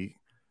in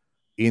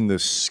the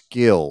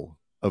skill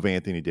of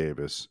Anthony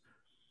Davis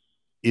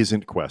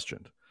isn't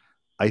questioned.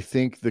 I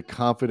think the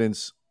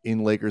confidence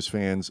in Lakers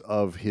fans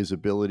of his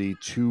ability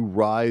to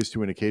rise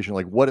to an occasion,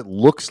 like what it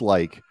looks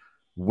like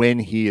when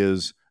he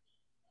is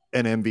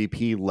an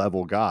MVP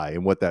level guy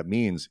and what that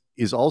means,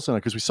 is also,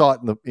 because we saw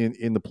it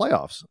in the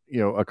playoffs,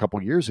 a couple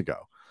years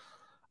ago.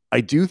 I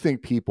do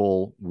think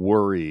people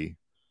worry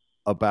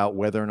about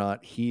whether or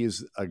not he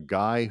is a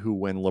guy who,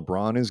 when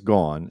LeBron is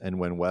gone and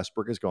when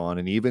Westbrook is gone,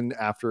 and even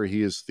after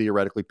he is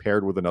theoretically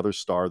paired with another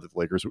star that the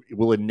Lakers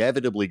will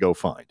inevitably go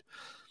find,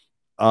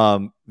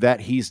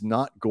 that he's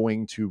not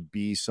going to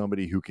be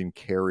somebody who can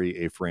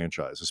carry a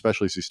franchise,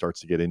 especially as he starts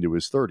to get into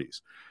his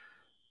 30s.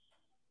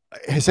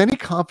 Has any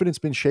confidence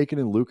been shaken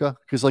in Luka?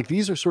 Because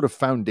these are sort of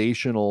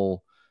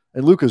foundational,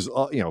 and Luka's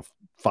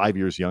 5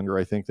 years younger,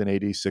 I think, than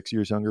AD, 6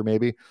 years younger,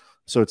 maybe.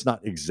 So it's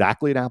not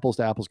exactly an apples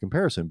to apples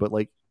comparison, but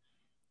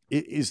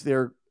is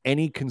there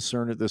any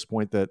concern at this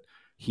point that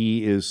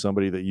he is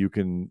somebody that you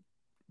can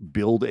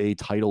build a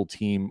title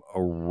team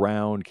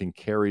around, can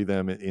carry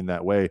them in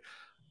that way?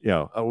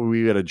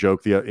 We had a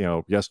joke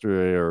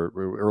yesterday or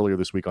earlier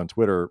this week on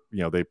Twitter.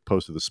 They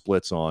posted the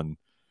splits on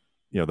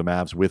the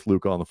Mavs with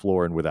Luka on the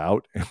floor and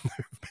without, and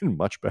they've been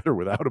much better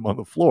without him on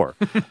the floor.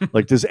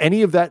 Does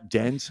any of that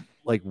dent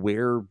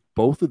where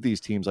both of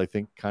these teams, I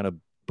think, kind of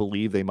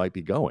believe they might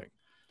be going?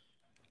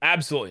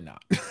 Absolutely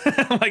not.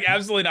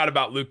 Absolutely not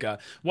about Luka.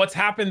 What's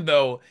happened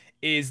though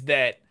is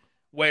that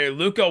where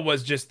Luka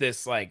was just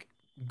this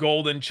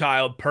golden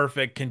child,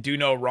 perfect, can do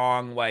no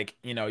wrong,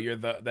 you're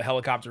the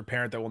helicopter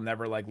parent that will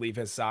never leave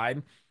his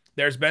side.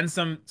 There's been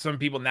some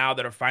people now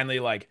that are finally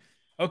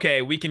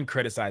okay, we can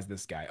criticize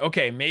this guy.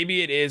 Okay,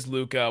 maybe it is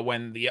Luka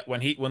when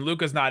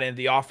Luka's not in,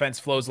 the offense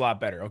flows a lot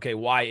better. Okay,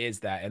 why is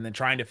that? And then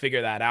trying to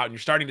figure that out, and you're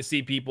starting to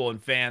see people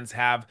and fans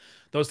have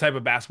those type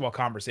of basketball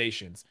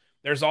conversations.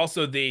 There's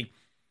also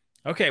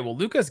okay, well,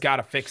 Luka's got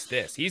to fix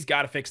this. He's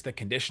got to fix the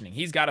conditioning.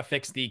 He's got to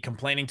fix the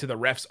complaining to the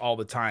refs all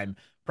the time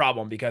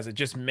problem, because it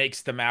just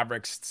makes the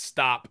Mavericks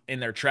stop in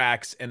their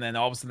tracks. And then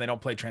all of a sudden they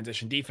don't play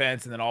transition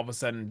defense. And then all of a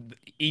sudden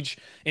each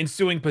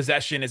ensuing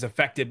possession is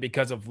affected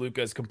because of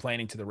Luka's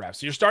complaining to the refs.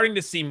 So you're starting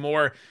to see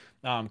more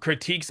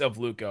critiques of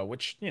Luka,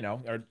 which,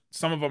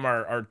 some of them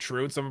are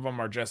true. Some of them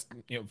are just,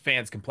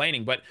 fans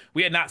complaining, but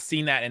we had not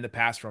seen that in the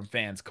past from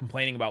fans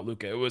complaining about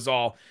Luka. It was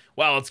all,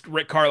 well, it's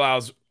Rick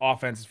Carlisle's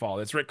offense's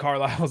fault. It's Rick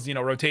Carlisle's,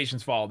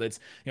 rotation's fault. It's,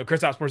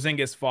 Kristaps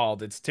Porzingis'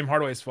 fault. It's Tim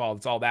Hardaway's fault.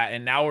 It's all that.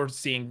 And now we're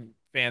seeing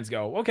fans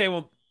go, okay,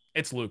 well,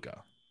 it's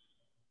Luka.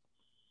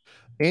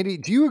 Andy,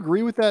 do you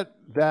agree with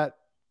that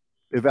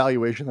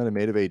evaluation that I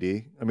made of AD?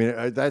 I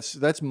mean,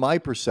 that's my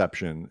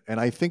perception,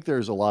 and I think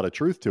there's a lot of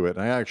truth to it.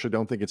 And I actually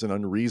don't think it's an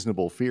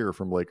unreasonable fear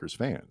from Lakers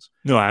fans.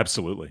 No,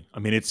 absolutely. I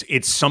mean,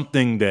 it's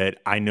something that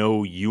I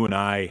know you and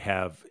I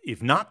have,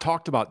 if not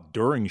talked about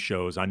during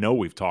shows, I know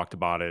we've talked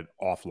about it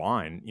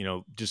offline.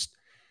 Just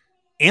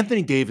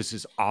Anthony Davis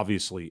is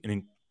obviously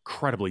an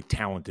incredibly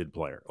talented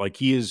player.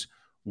 He is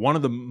one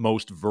of the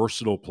most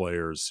versatile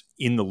players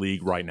in the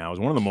league right now. Is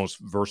one of the most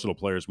versatile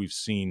players we've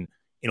seen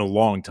in a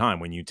long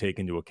time when you take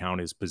into account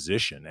his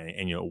position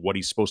and what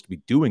he's supposed to be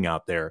doing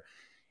out there.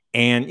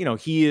 And,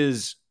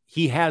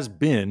 he has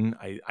been,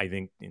 I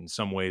think in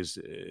some ways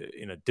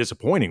in a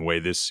disappointing way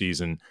this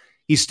season,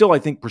 he's still, I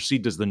think,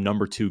 perceived as the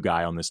number 2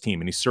 guy on this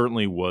team. And he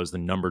certainly was the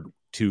number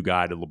 2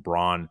 guy to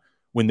LeBron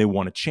when they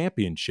won a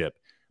championship.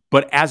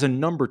 But as a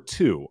number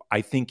 2,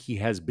 I think he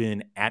has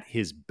been at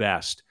his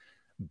best,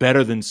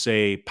 better than,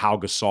 say, Pau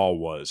Gasol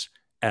was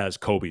as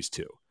Kobe's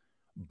 2.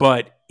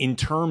 But in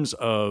terms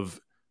of,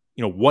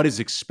 what is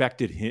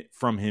expected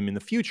from him in the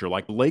future,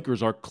 the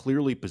Lakers are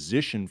clearly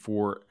positioned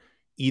for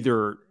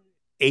either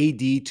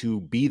AD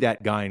to be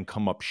that guy and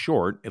come up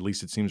short, at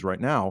least it seems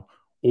right now,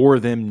 or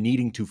them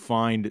needing to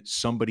find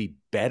somebody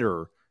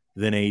better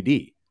than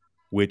AD,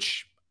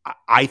 which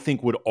I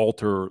think would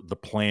alter the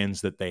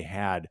plans that they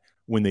had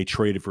when they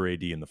traded for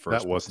AD in the first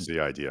place. That wasn't the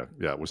idea.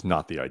 Yeah, it was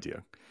not the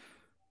idea.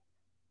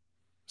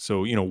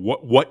 So,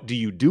 what do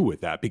you do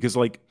with that? Because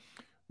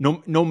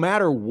no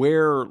matter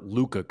where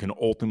Luka can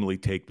ultimately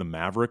take the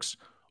Mavericks,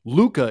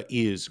 Luka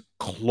is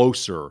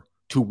closer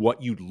to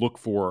what you'd look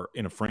for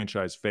in a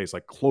franchise face,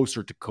 like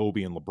closer to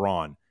Kobe and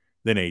LeBron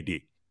than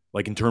AD.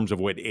 Like in terms of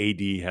what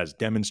AD has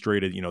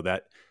demonstrated,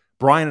 that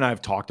Brian and I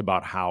have talked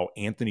about how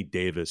Anthony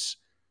Davis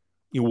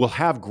will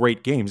have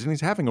great games, and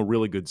he's having a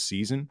really good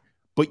season,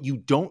 but you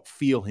don't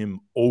feel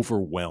him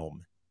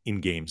overwhelmed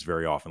in games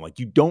very often. Like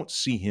you don't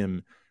see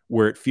him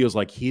where it feels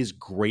like his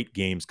great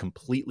games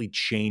completely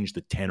change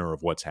the tenor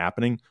of what's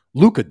happening.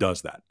 Luka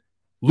does that.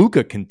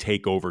 Luka can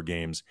take over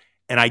games,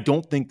 and I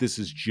don't think this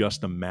is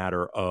just a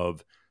matter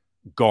of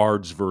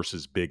guards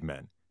versus big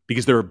men,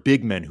 because there are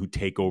big men who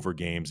take over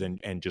games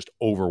and just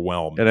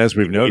overwhelm. And as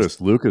we've noticed,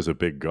 Luka's a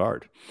big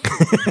guard.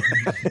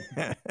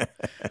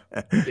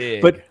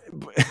 Big. But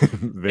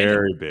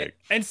very big.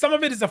 And some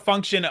of it is a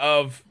function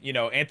of,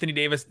 Anthony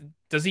Davis.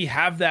 Does he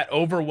have that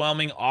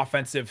overwhelming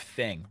offensive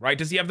thing, right?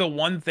 Does he have the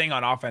one thing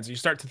on offense? You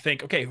start to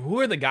think, okay, who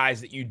are the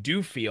guys that you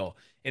do feel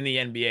in the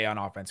NBA on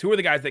offense? Who are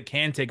the guys that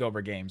can take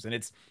over games? And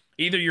it's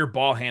either your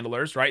ball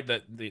handlers, right?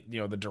 The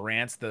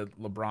Durants, the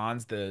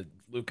LeBrons, the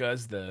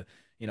Lukas, the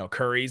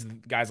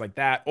Currys, guys like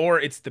that, or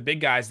it's the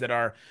big guys that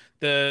are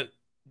the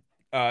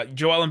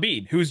Joel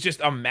Embiid, who's just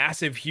a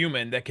massive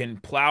human that can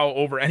plow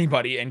over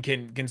anybody and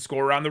can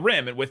score around the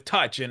rim and with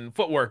touch and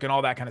footwork and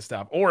all that kind of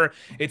stuff. Or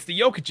it's the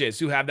Jokic's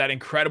who have that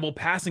incredible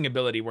passing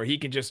ability where he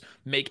can just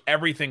make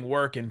everything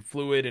work and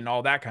fluid and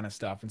all that kind of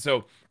stuff. And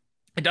so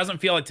it doesn't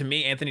feel like, to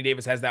me, Anthony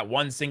Davis has that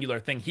one singular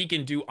thing he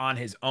can do on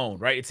his own,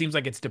 right? It seems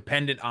like it's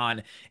dependent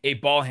on a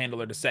ball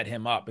handler to set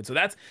him up. And so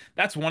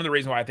that's one of the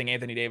reasons why I think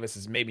Anthony Davis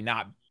is maybe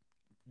not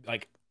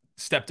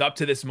stepped up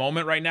to this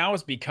moment right now,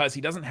 is because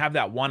he doesn't have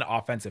that one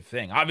offensive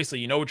thing. Obviously,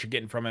 you know what you're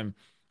getting from him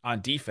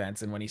on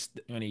defense, and when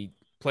he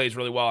plays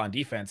really well on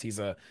defense, he's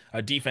a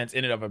defense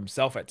in and of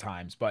himself at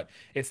times, but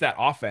it's that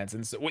offense.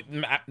 And so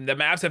the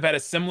Mavs have had a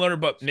similar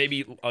but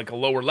maybe like a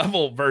lower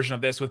level version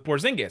of this with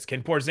Porzingis.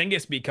 Can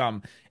Porzingis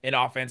become an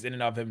offense in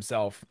and of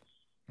himself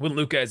when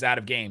Luka is out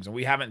of games? And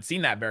we haven't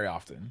seen that very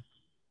often.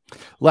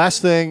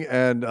 Last thing,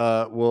 and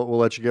we'll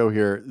let you go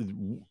here.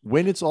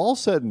 When it's all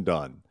said and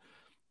done,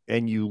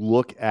 and you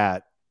look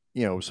at,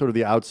 sort of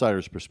the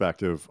outsider's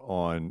perspective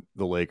on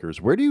the Lakers,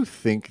 where do you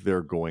think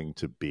they're going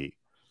to be?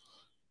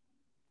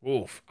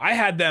 Oof.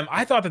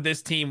 I thought that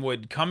this team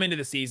would come into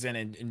the season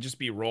and just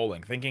be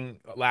rolling, thinking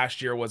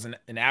last year was an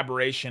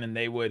aberration and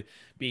they would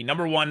be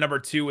number 1, number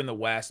 2 in the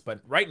West.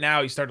 But right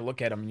now you start to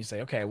look at them and you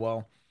say, okay,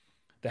 well,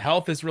 the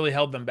health has really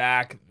held them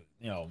back.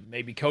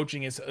 Maybe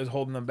coaching is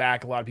holding them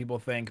back, a lot of people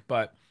think,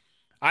 but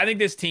I think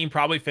this team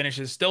probably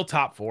finishes still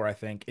top 4. I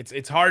think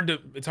it's hard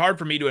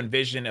for me to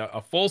envision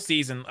a full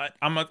season.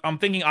 I'm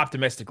thinking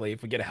optimistically,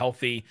 if we get a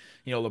healthy,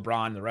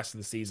 LeBron the rest of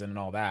the season and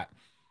all that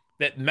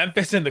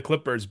Memphis and the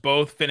Clippers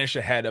both finish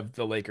ahead of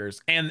the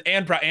Lakers and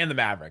the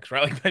Mavericks,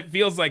 right? Like, it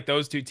feels like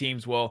those two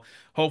teams will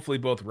hopefully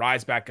both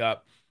rise back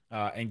up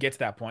and get to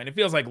that point. It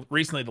feels like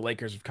recently the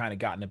Lakers have kind of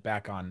gotten it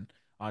back on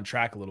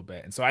track a little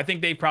bit, and so I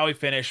think they probably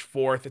finish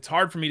 4th. It's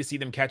hard for me to see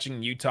them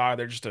catching Utah.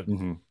 They're just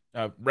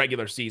a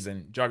regular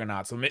season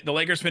juggernaut. So the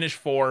Lakers finish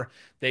 4.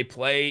 They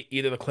play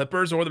either the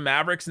Clippers or the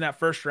Mavericks in that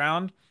first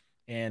round,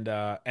 and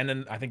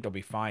then I think they'll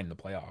be fine in the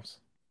playoffs,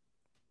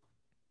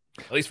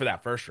 at least for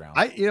that first round.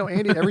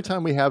 Andy, every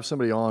time we have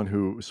somebody on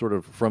who sort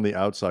of from the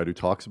outside who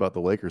talks about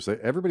the Lakers,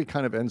 everybody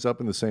kind of ends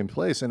up in the same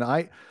place. And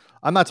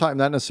I'm not talking,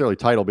 not necessarily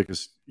title,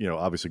 because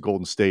obviously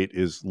Golden State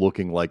is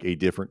looking like a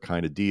different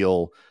kind of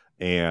deal,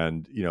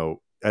 and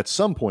at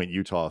some point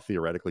Utah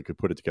theoretically could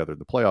put it together in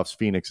the playoffs.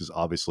 Phoenix is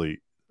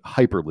obviously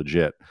hyper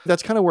legit.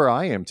 That's kind of where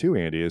I am too,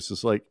 Andy. It's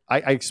just like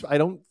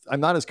I'm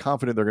not as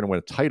confident they're going to win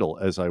a title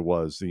as I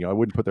was. I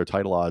wouldn't put their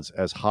title odds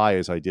as high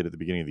as I did at the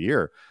beginning of the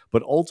year.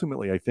 But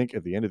ultimately, I think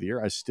at the end of the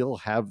year, I still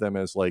have them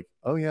as like,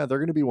 oh yeah, they're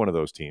going to be one of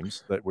those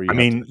teams that where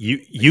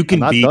you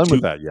can I'm be not done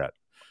with that yet.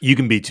 You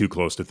can be too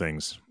close to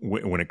things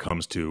when it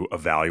comes to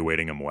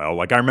evaluating them well.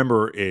 Like I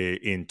remember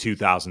in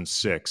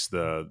 2006,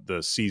 the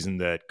season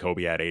that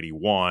Kobe had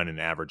 81 and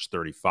averaged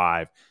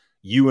 35.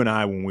 You and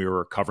I, when we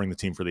were covering the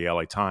team for the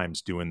LA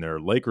Times doing their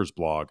Lakers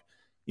blog,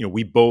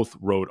 we both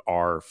wrote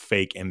our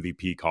fake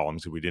MVP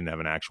columns because we didn't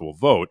have an actual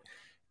vote.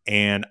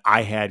 And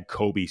I had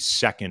Kobe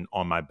second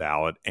on my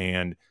ballot.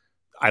 And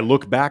I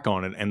look back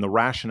on it and the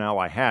rationale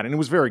I had, and it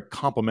was very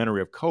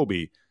complimentary of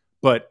Kobe,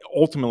 but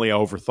ultimately I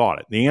overthought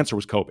it. The answer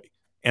was Kobe.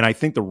 And I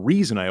think the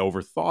reason I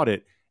overthought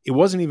it, it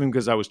wasn't even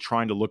because I was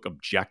trying to look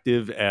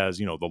objective as,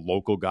 the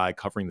local guy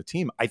covering the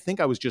team. I think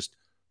I was just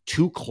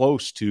too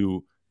close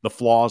to the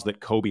flaws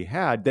that Kobe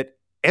had that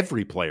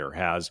every player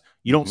has.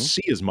 You don't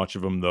see as much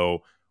of them,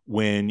 though,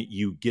 when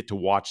you get to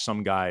watch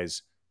some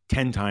guys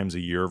 10 times a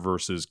year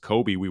versus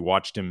Kobe. We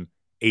watched him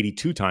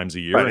 82 times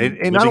a year. Right.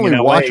 And not only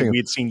watching him, we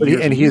had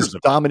seen and he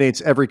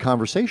dominates every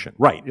conversation.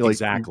 Right,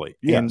 exactly.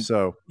 Yeah,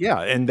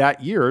 and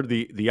that year,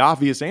 the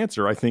obvious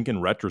answer, I think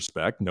in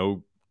retrospect,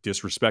 no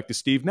disrespect to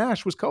Steve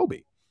Nash was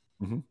Kobe.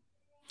 Mm-hmm.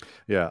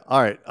 Yeah.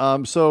 All right.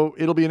 So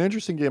it'll be an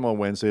interesting game on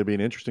Wednesday. It'll be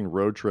an interesting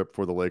road trip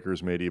for the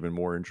Lakers, made even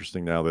more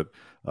interesting now that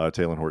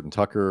Talen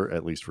Horton-Tucker,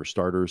 at least for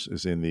starters,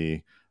 is in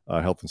the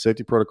health and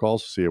safety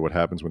protocols. See what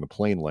happens when the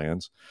plane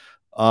lands.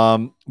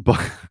 But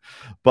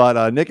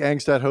Nick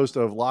Angstad, host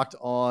of Locked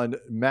On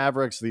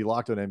Mavericks, the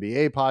Locked On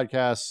NBA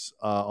podcasts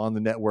on the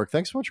network.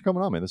 Thanks so much for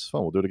coming on, man. This is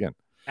fun. We'll do it again.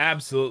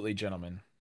 Absolutely, gentlemen.